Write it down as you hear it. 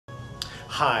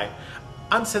Hi,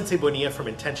 I'm Sensei Bonilla from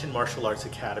Intention Martial Arts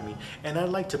Academy, and I'd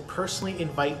like to personally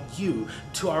invite you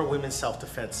to our Women's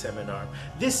Self-Defense Seminar.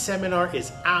 This seminar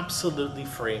is absolutely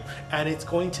free, and it's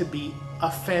going to be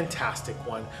a fantastic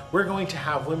one. We're going to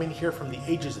have women here from the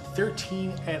ages of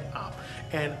 13 and up,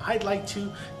 and I'd like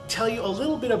to tell you a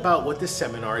little bit about what this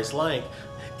seminar is like.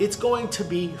 It's going to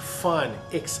be fun,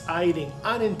 exciting,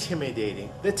 unintimidating.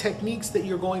 The techniques that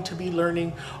you're going to be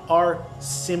learning are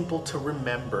simple to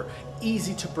remember,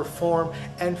 easy to perform,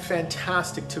 and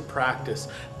fantastic to practice.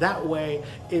 That way,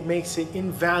 it makes it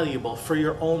invaluable for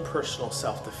your own personal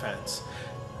self-defense.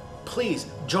 Please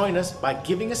join us by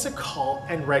giving us a call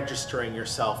and registering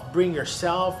yourself. Bring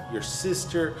yourself, your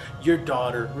sister, your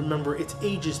daughter. Remember, it's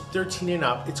ages 13 and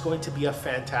up. It's going to be a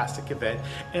fantastic event,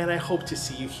 and I hope to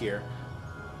see you here.